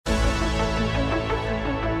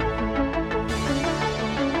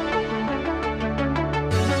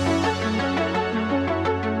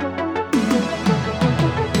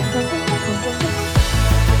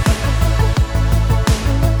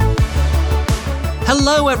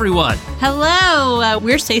Hello, everyone. Hello,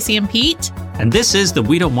 we're Stacey and Pete. And this is the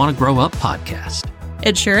We Don't Want to Grow Up podcast.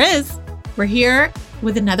 It sure is. We're here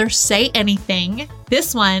with another Say Anything.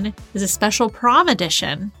 This one is a special prom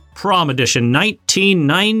edition. Prom edition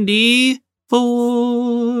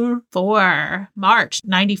 1994. For March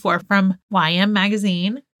 94 from YM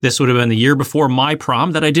Magazine. This would have been the year before my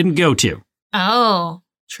prom that I didn't go to. Oh,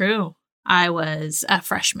 true. I was a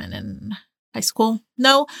freshman in high school.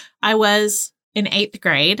 No, I was in 8th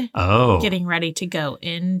grade. Oh. Getting ready to go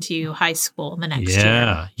into high school the next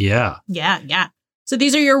year. Yeah. So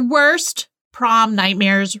these are your worst prom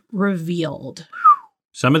nightmares revealed.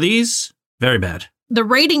 Some of these, very bad. The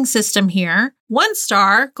rating system here, 1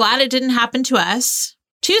 star, glad it didn't happen to us.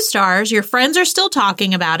 2 stars, your friends are still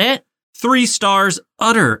talking about it. 3 stars,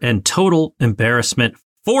 utter and total embarrassment.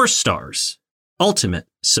 4 stars, ultimate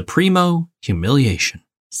supremo humiliation.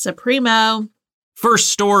 Supremo. First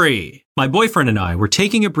story. My boyfriend and I were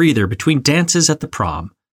taking a breather between dances at the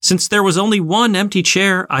prom. Since there was only one empty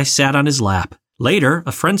chair, I sat on his lap. Later,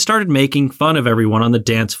 a friend started making fun of everyone on the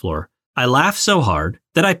dance floor. I laughed so hard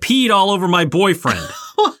that I peed all over my boyfriend.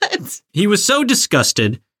 What? He was so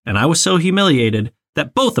disgusted, and I was so humiliated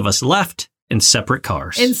that both of us left in separate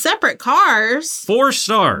cars. In separate cars? 4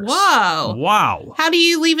 stars. Whoa. Wow. How do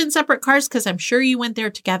you leave in separate cars? Because I'm sure you went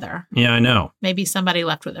there together. Yeah, I know. Maybe somebody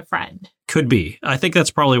left with a friend. Could be. I think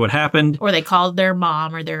that's probably what happened. Or they called their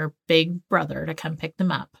mom or their big brother to come pick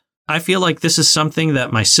them up. I feel like this is something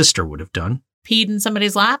that my sister would have done. Peed in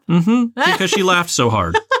somebody's lap? Mm-hmm. Because she laughed so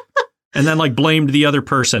hard. And then blamed the other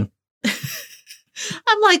person.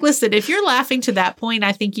 I'm like, listen, if you're laughing to that point,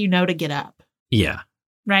 I think you know to get up. Yeah.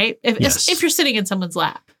 Right? Yes. If you're sitting in someone's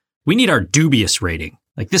lap. We need our dubious rating.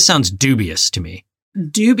 This sounds dubious to me.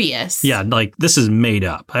 Dubious? Yeah, this is made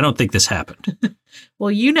up. I don't think this happened.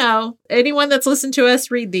 Well, anyone that's listened to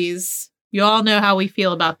us read these, you all know how we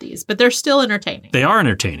feel about these, but they're still entertaining. They are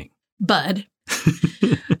entertaining. Bud.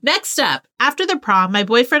 Next up, after the prom, my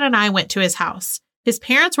boyfriend and I went to his house. His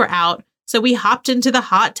parents were out, so we hopped into the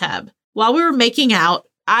hot tub. While we were making out,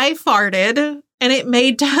 I farted, and it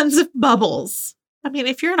made tons of bubbles. I mean,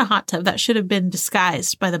 if you're in a hot tub, that should have been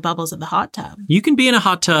disguised by the bubbles of the hot tub. You can be in a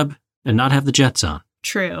hot tub and not have the jets on.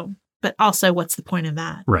 True. But also, what's the point of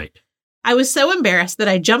that? Right. I was so embarrassed that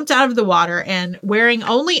I jumped out of the water and, wearing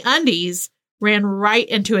only undies, ran right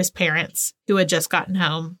into his parents, who had just gotten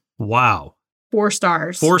home. Wow. 4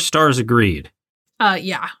 stars. 4 stars agreed.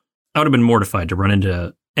 Yeah. I would have been mortified to run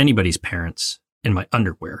into anybody's parents in my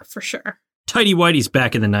underwear. For sure. Tighty whities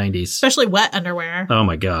back in the 90s. Especially wet underwear. Oh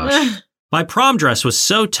my gosh. My prom dress was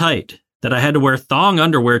so tight that I had to wear thong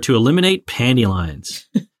underwear to eliminate panty lines.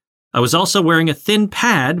 I was also wearing a thin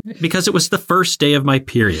pad because it was the first day of my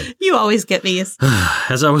period. You always get these.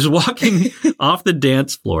 As I was walking off the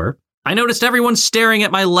dance floor, I noticed everyone staring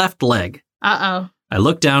at my left leg. Uh-oh. I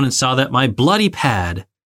looked down and saw that my bloody pad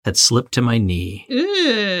had slipped to my knee.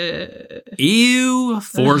 Ew,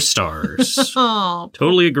 4 stars. Oh.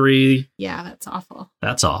 Totally agree. Yeah, that's awful.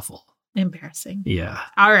 That's awful. Embarrassing. Yeah.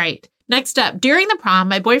 All right. Next up, during the prom,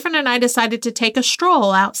 my boyfriend and I decided to take a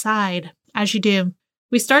stroll outside, as you do.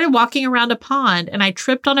 We started walking around a pond, and I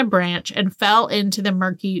tripped on a branch and fell into the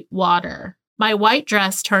murky water. My white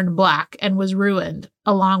dress turned black and was ruined,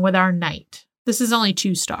 along with our night. This is only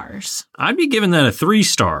 2 stars. I'd be giving that a 3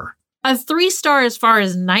 star. A 3 star as far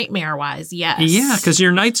as nightmare-wise, yes. Yeah, because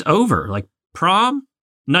your night's over. Prom,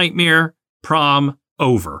 nightmare, prom,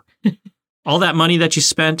 over. All that money that you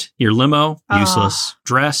spent, your limo, useless.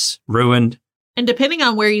 Dress, ruined. And depending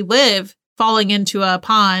on where you live, falling into a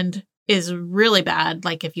pond is really bad,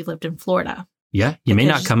 like if you lived in Florida. Yeah, you may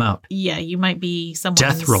not come out. Yeah, you might be someone's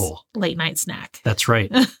death roll. Late night snack. That's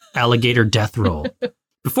right. Alligator death roll.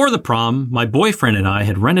 Before the prom, my boyfriend and I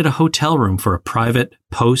had rented a hotel room for a private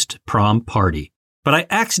post-prom party. But I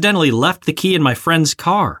accidentally left the key in my friend's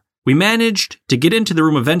car. We managed to get into the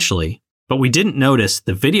room eventually, but we didn't notice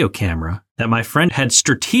the video camera that my friend had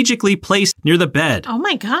strategically placed near the bed. Oh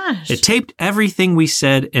my gosh. It taped everything we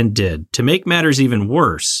said and did. To make matters even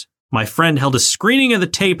worse, my friend held a screening of the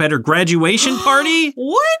tape at her graduation party.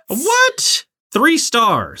 What? 3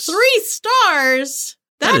 stars. 3 stars?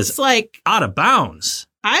 That is out of bounds.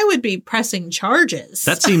 I would be pressing charges.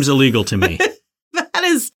 That seems illegal to me.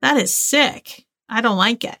 That is sick. I don't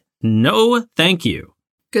like it. No, thank you.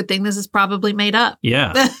 Good thing this is probably made up.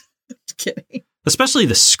 Yeah. Just kidding. Especially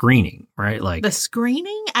the screening, right? The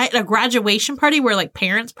screening? At a graduation party where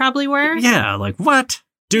parents probably were? Yeah, what?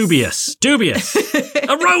 Dubious.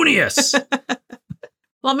 Erroneous.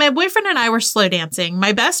 While my boyfriend and I were slow dancing,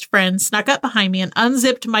 my best friend snuck up behind me and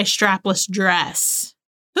unzipped my strapless dress.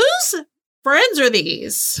 Whose friends are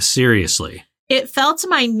these? Seriously. It fell to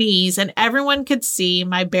my knees and everyone could see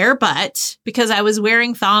my bare butt because I was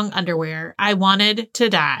wearing thong underwear. I wanted to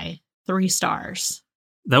die. 3 stars.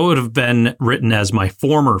 That would have been written as my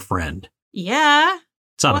former friend. Yeah.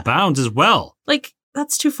 It's out of bounds as well. Like,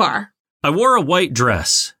 that's too far. I wore a white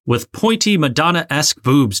dress with pointy Madonna-esque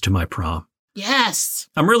boobs to my prom. Yes.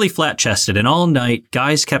 I'm really flat-chested, and all night,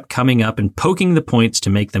 guys kept coming up and poking the points to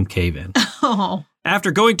make them cave in. Oh.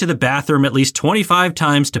 After going to the bathroom at least 25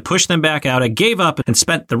 times to push them back out, I gave up and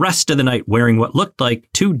spent the rest of the night wearing what looked like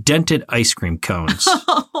 2 dented ice cream cones.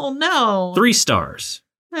 Oh, no. 3 stars.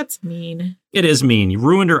 That's mean. It is mean. You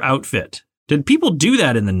ruined her outfit. Did people do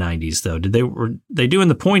that in the 90s, though? Were they doing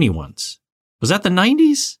the pointy ones? Was that the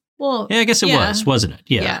 90s? Well, yeah, I guess it was, wasn't it?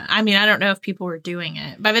 Yeah. I mean, I don't know if people were doing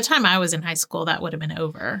it. By the time I was in high school, that would have been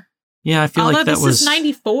over. Yeah, I feel like that was... Although this is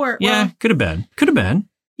 94. Yeah, well, could have been. Could have been.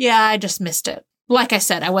 Yeah, I just missed it. Like I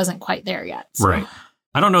said, I wasn't quite there yet. So. Right.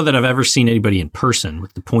 I don't know that I've ever seen anybody in person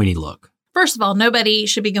with the pointy look. First of all, nobody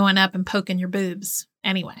should be going up and poking your boobs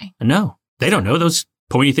anyway. No, they don't know. Those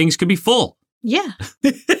pointy things could be full. Yeah.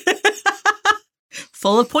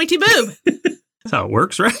 Full of pointy boob. That's how it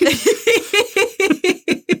works, right?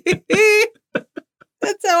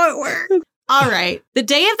 That's how it works. All right. The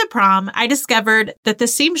day of the prom, I discovered that the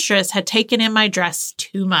seamstress had taken in my dress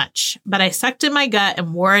too much, but I sucked in my gut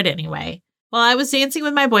and wore it anyway. While I was dancing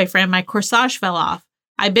with my boyfriend, my corsage fell off.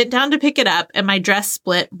 I bent down to pick it up, and my dress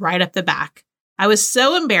split right up the back. I was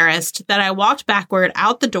so embarrassed that I walked backward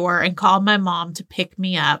out the door and called my mom to pick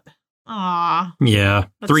me up. Aw. Yeah.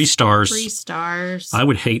 3 stars. 3 stars. I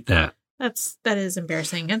would hate that. That is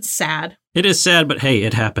embarrassing. It's sad. It is sad, but hey,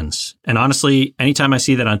 it happens. And honestly, anytime I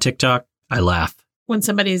see that on TikTok, I laugh. When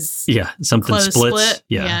somebody's something splits. Split.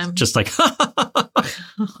 Yeah. Just like,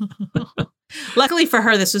 Luckily for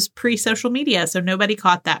her, this was pre-social media, so nobody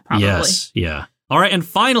caught that probably. Yes. Yeah. All right. And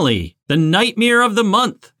finally, the nightmare of the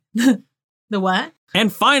month. The what?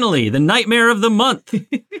 And finally, the nightmare of the month.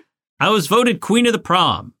 I was voted queen of the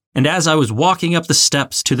prom. And as I was walking up the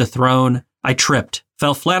steps to the throne, I tripped,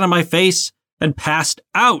 fell flat on my face, and passed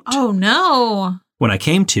out. Oh, no. When I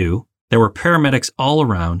came to, there were paramedics all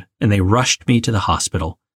around, and they rushed me to the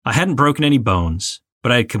hospital. I hadn't broken any bones,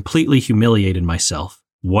 but I had completely humiliated myself.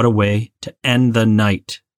 What a way to end the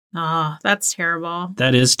night. Oh, that's terrible.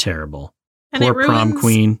 That is terrible. And poor it prom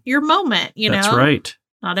queen. Your moment, you know? That's right.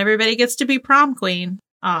 Not everybody gets to be prom queen.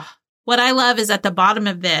 What I love is at the bottom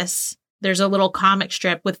of this, there's a little comic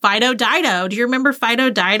strip with Fido Dido. Do you remember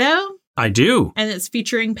Fido Dido? I do. And it's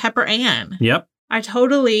featuring Pepper Ann. Yep. I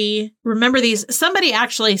totally remember these. Somebody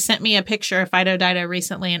actually sent me a picture of Fido Dido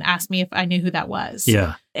recently and asked me if I knew who that was.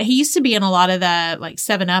 Yeah. He used to be in a lot of the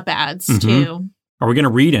 7-Up ads too. Are we going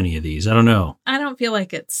to read any of these? I don't know. I don't feel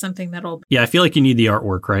like it's something that'll... Yeah, I feel like you need the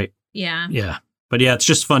artwork, right? Yeah. Yeah. But yeah, it's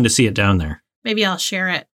just fun to see it down there. Maybe I'll share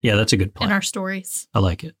it. Yeah, that's a good plan. In our stories. I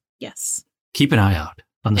like it. Yes. Keep an eye out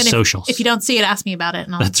on the socials. If you don't see it, ask me about it.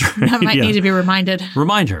 And that's right. I might need to be reminded.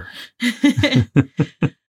 Remind her.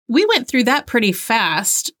 We went through that pretty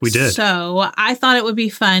fast. We did. So I thought it would be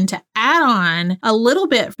fun to add on a little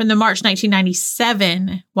bit from the March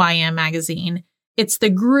 1997 YM magazine. It's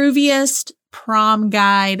the grooviest prom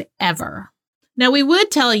guide ever. Now, we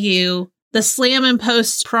would tell you the slam and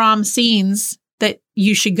post prom scenes that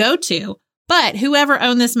you should go to, but whoever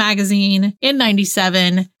owned this magazine in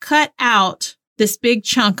 97 cut out this big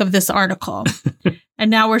chunk of this article. And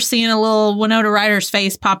now we're seeing a little Winona Ryder's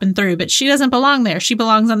face popping through, but she doesn't belong there. She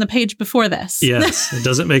belongs on the page before this. Yes, it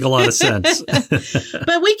doesn't make a lot of sense.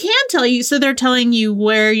 But we can tell you, so they're telling you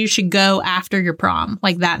where you should go after your prom,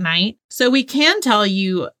 like that night. So we can tell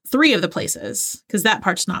you 3 of the places, because that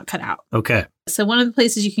part's not cut out. Okay. So one of the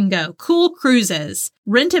places you can go, Cool Cruises.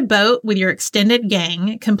 Rent a boat with your extended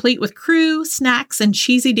gang, complete with crew, snacks, and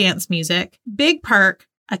cheesy dance music. Big perk,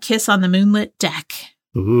 a kiss on the moonlit deck.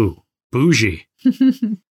 Ooh, bougie.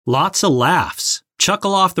 Lots of laughs.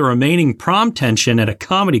 Chuckle off the remaining prom tension at a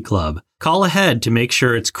comedy club. Call ahead to make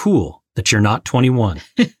sure it's cool that you're not 21.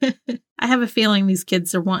 I have a feeling these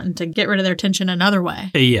kids are wanting to get rid of their tension another way.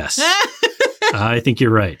 Yes. I think you're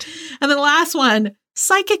right. And the last one,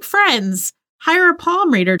 Psychic Friends. Hire a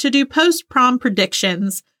palm reader to do post-prom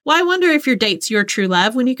predictions. Why wonder if your date's your true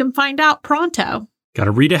love when you can find out pronto? Got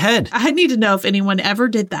to read ahead. I need to know if anyone ever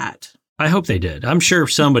did that. I hope they did. I'm sure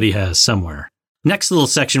somebody has somewhere. Next little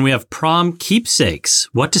section, we have prom keepsakes.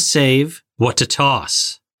 What to save, what to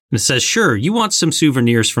toss. And it says, sure, you want some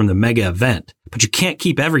souvenirs from the mega event, but you can't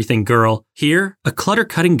keep everything, girl. Here, a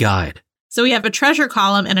clutter-cutting guide. So we have a treasure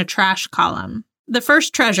column and a trash column. The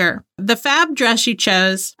first treasure, the fab dress you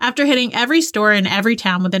chose after hitting every store in every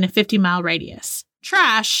town within a 50-mile radius.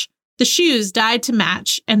 Trash, The shoes dyed to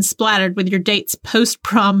match and splattered with your date's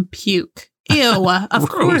post-prom puke. Ew, of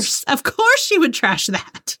course. Of course she would trash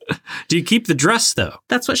that. Do you keep the dress, though?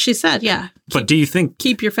 That's what she said, yeah. But do you think...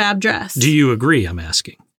 Keep your fab dress. Do you agree, I'm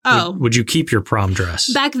asking? Oh. Would you keep your prom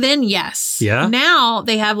dress? Back then, yes. Yeah? Now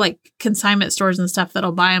they have like consignment stores and stuff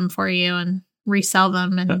that'll buy them for you and resell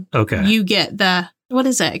them. And okay. You get the... What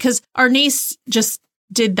is it? Because our niece just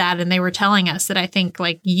did that and they were telling us that I think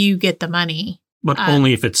like you get the money. But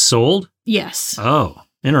only if it's sold? Yes. Oh,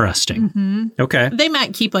 interesting. Mm-hmm. Okay. They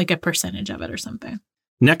might keep like a percentage of it or something.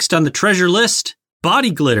 Next on the treasure list, body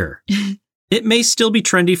glitter. It may still be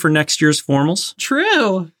trendy for next year's formals.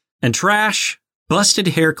 True. And trash, busted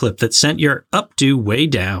hair clip that sent your updo way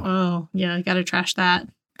down. Oh, yeah, I got to trash that.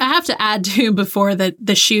 I have to add, too, before that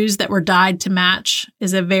the shoes that were dyed to match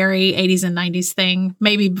is a very 80s and 90s thing.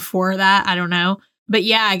 Maybe before that, I don't know. But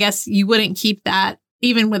yeah, I guess you wouldn't keep that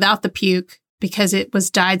even without the puke because it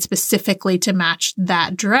was dyed specifically to match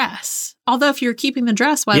that dress. Although if you're keeping the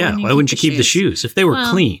dress, why wouldn't you keep the shoes if they were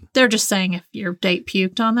clean? They're just saying if your date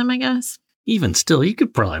puked on them, I guess. Even still, you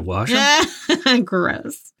could probably wash them.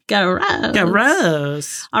 Gross. Gross.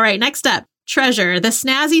 Gross. All right, next up. Treasure, the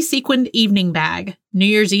snazzy sequined evening bag. New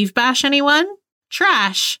Year's Eve bash, anyone?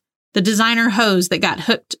 Trash, the designer hose that got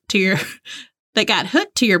hooked to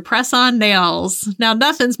your press-on nails. Now,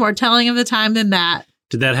 nothing's more telling of the time than that.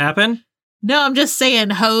 Did that happen? No, I'm just saying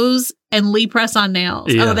hose and Lee press-on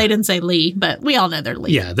nails. Yeah. Oh, they didn't say Lee, but we all know they're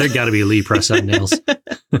Lee. Yeah, there got to be Lee press-on nails.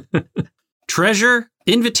 Treasure,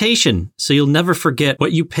 invitation, so you'll never forget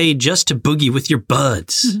what you paid just to boogie with your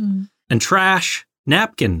buds. Mm-hmm. And trash,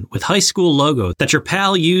 napkin with high school logo that your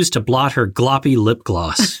pal used to blot her gloppy lip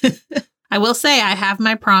gloss. I will say I have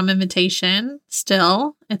my prom invitation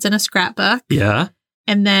still. It's in a scrapbook. Yeah.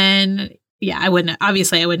 And then, yeah, I wouldn't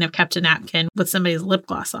have kept a napkin with somebody's lip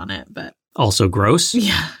gloss on it, but. Also gross.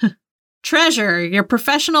 Yeah. Treasure, your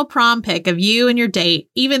professional prom pic of you and your date,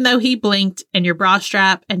 even though he blinked and your bra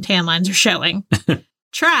strap and tan lines are showing.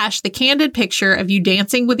 Trash, the candid picture of you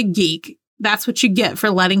dancing with a geek. That's what you get for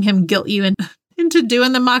letting him guilt you into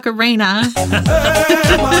doing the Macarena.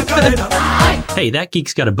 Hey, that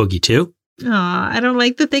geek's got a boogie too. Aw, I don't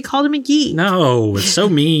like that they called him a geek. No, it's so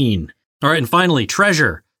mean. All right, and finally,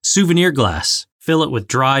 treasure, souvenir glass. Fill it with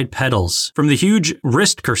dried petals from the huge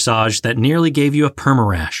wrist corsage that nearly gave you a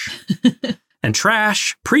perma-rash. And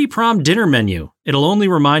trash, pre-prom dinner menu. It'll only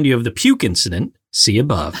remind you of the puke incident. See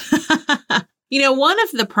above. You know, one of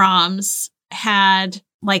the proms had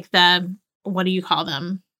like the, what do you call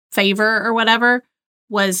them? Favor or whatever,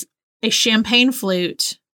 was a champagne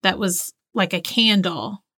flute that was like a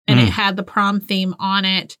candle. And it had the prom theme on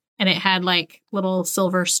it. And it had like little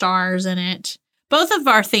silver stars in it. Both of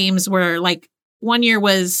our themes were like, one year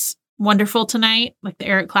was Wonderful Tonight, like the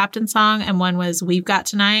Eric Clapton song, and one was We've Got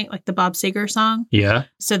Tonight, like the Bob Seger song. Yeah.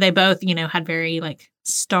 So they both, had very like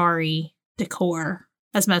starry decor,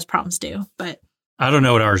 as most proms do. But I don't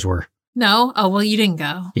know what ours were. No? Oh, well, you didn't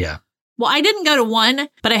go. Yeah. Well, I didn't go to one,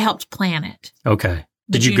 but I helped plan it. Okay.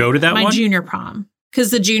 Did you go to that one? My junior prom. Because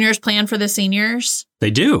the juniors plan for the seniors. They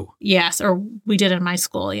do? Yes, or we did in my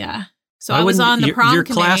school, yeah. So I was on the prom Your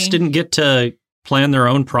committee. class didn't get to plan their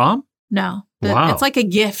own prom? No. Wow. It's like a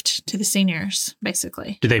gift to the seniors,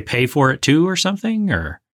 basically. Do they pay for it too or something?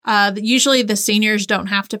 Or usually the seniors don't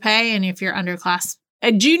have to pay. And if you're underclass,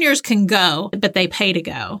 juniors can go, but they pay to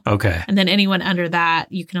go. Okay. And then anyone under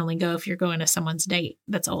that, you can only go if you're going to someone's date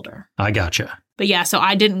that's older. I gotcha. But yeah, so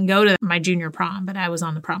I didn't go to my junior prom, but I was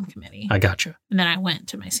on the prom committee. I gotcha. And then I went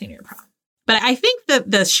to my senior prom. But I think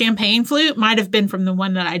that the champagne flute might have been from the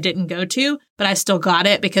one that I didn't go to, but I still got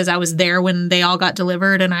it because I was there when they all got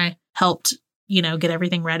delivered and I helped, get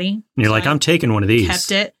everything ready. And you're like, I'm taking one of these.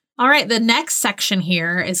 Kept it. All right. The next section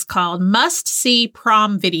here is called Must See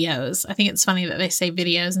Prom Videos. I think it's funny that they say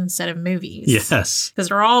videos instead of movies. Yes. Because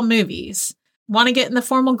they're all movies. Want to get in the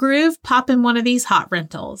formal groove? Pop in one of these hot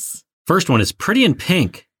rentals. First one is Pretty in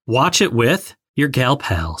Pink. Watch it with your gal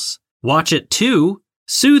pals. Watch it too.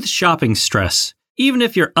 Soothe shopping stress. Even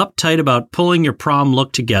if you're uptight about pulling your prom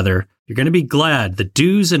look together, you're going to be glad the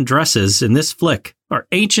do's and dresses in this flick are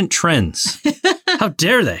ancient trends. How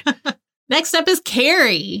dare they? Next up is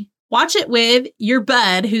Carrie. Watch it with your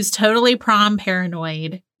bud who's totally prom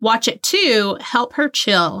paranoid. Watch it too. Help her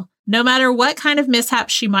chill. No matter what kind of mishap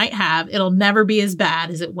she might have, it'll never be as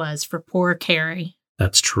bad as it was for poor Carrie.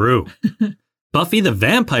 That's true. Buffy the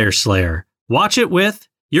Vampire Slayer. Watch it with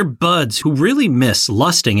your buds who really miss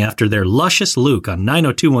lusting after their luscious Luke on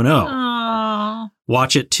 90210. Aww.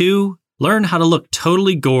 Watch it too. Learn how to look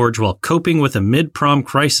totally gorge while coping with a mid-prom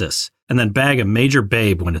crisis and then bag a major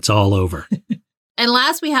babe when it's all over. And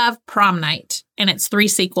last we have Prom Night, and it's 3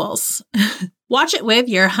 sequels. Watch it with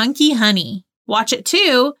your hunky honey. Watch it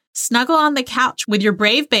too. Snuggle on the couch with your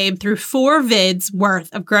brave babe through 4 vids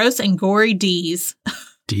worth of gross and gory D's.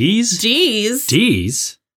 D's? D's?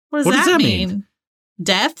 D's? What does that mean?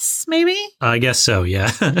 Deaths, maybe? I guess so,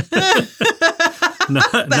 yeah.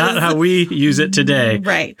 not how we use it today.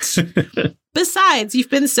 Right. Besides, you've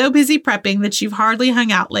been so busy prepping that you've hardly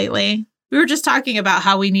hung out lately. We were just talking about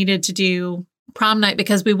how we needed to do Prom Night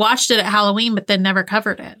because we watched it at Halloween, but then never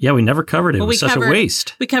covered it. Yeah, we never covered it. It was such a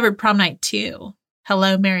waste. We covered Prom Night 2.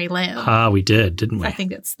 Hello, Mary Lou. We did, didn't we? I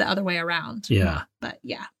think it's the other way around. Yeah. But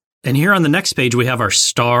yeah. And here on the next page, we have our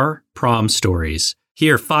star prom stories.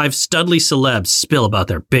 Here, 5 studly celebs spill about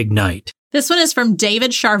their big night. This one is from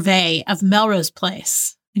David Charvet of Melrose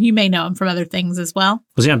Place. You may know him from other things as well.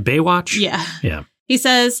 Was he on Baywatch? Yeah. Yeah. He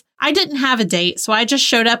says, I didn't have a date, so I just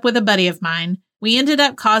showed up with a buddy of mine. We ended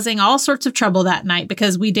up causing all sorts of trouble that night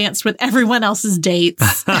because we danced with everyone else's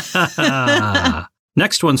dates.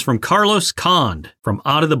 Next one's from Carlos Cond from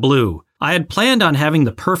Out of the Blue. I had planned on having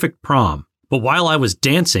the perfect prom, but while I was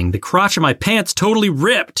dancing, the crotch of my pants totally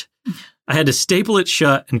ripped. I had to staple it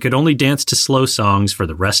shut and could only dance to slow songs for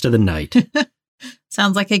the rest of the night.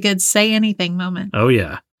 Sounds like a good say anything moment. Oh,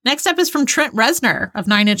 yeah. Next up is from Trent Reznor of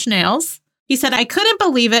 9 Inch Nails. He said, I couldn't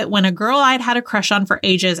believe it when a girl I'd had a crush on for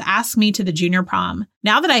ages asked me to the junior prom.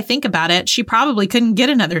 Now that I think about it, she probably couldn't get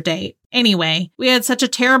another date. Anyway, we had such a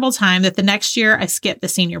terrible time that the next year I skipped the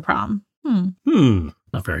senior prom.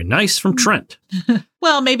 Not very nice from Trent.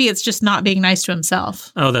 Well, maybe it's just not being nice to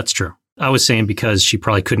himself. Oh, that's true. I was saying because she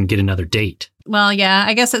probably couldn't get another date. Well, yeah,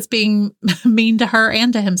 I guess it's being mean to her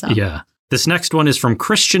and to himself. Yeah. This next one is from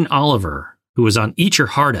Christian Oliver, who was on Eat Your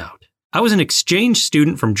Heart Out. I was an exchange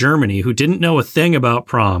student from Germany who didn't know a thing about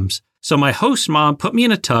proms, so my host mom put me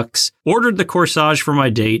in a tux, ordered the corsage for my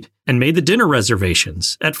date, and made the dinner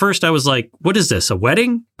reservations. At first, I was like, what is this, a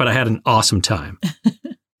wedding? But I had an awesome time.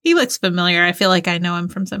 He looks familiar. I feel like I know him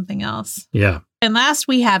from something else. Yeah. And last,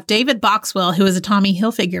 we have David Boxwell, who is a Tommy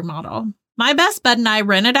Hilfiger model. My best bud and I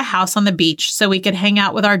rented a house on the beach so we could hang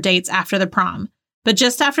out with our dates after the prom. But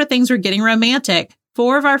just after things were getting romantic,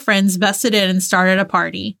 4 of our friends busted in and started a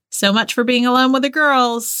party. So much for being alone with the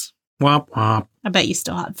girls. Womp womp. I bet you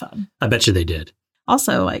still had fun. I bet you they did.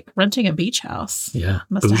 Also, like renting a beach house. Yeah.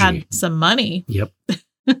 Must have had some money. Yep.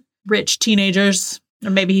 Rich teenagers. Or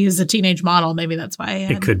maybe he was a teenage model. Maybe that's why.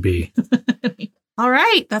 It could be. All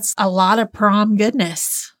right. That's a lot of prom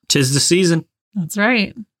goodness. 'Tis the season. That's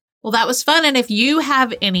right. Well, that was fun. And if you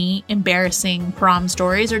have any embarrassing prom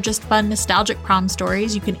stories or just fun, nostalgic prom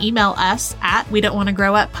stories, you can email us at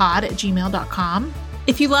wedon'twannagrowuppod@gmail.com.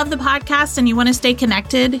 If you love the podcast and you want to stay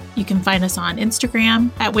connected, you can find us on Instagram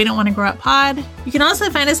at We Don't Want to Grow Up Pod. You can also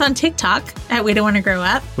find us on TikTok at We Don't Want to Grow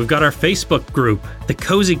Up. We've got our Facebook group, The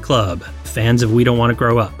Cozy Club, fans of We Don't Want to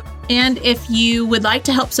Grow Up. And if you would like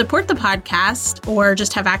to help support the podcast or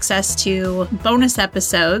just have access to bonus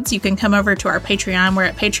episodes, you can come over to our Patreon. We're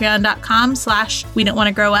at patreon.com/We Don't Want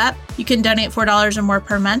to Grow Up. You can donate $4 or more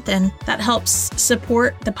per month, and that helps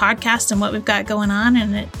support the podcast and what we've got going on.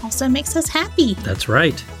 And it also makes us happy. That's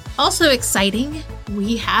right. Also exciting,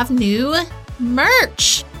 we have new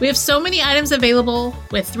merch. We have so many items available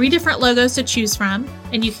with 3 different logos to choose from.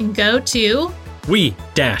 And you can go to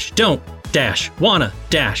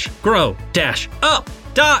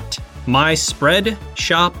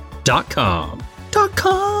we-don't-wanna-grow-up.myspreadshop.com.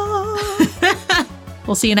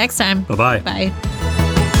 We'll see you next time. Bye-bye. Bye.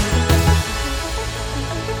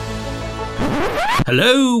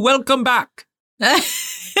 Hello, welcome back.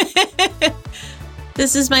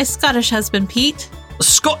 This is my Scottish husband, Pete.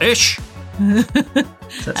 Scottish? Is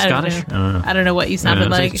that Scottish? I don't know. I don't know what you sounded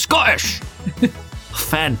like. Scottish!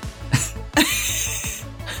 Fan.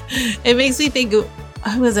 It makes me think, who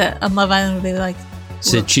was it on Love Island? They like,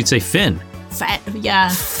 She'd say Finn. Yeah.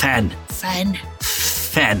 Fan.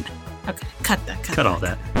 Okay, cut that. Cut all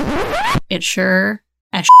that. It sure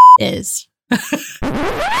as is.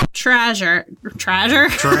 Treasure. Treasure.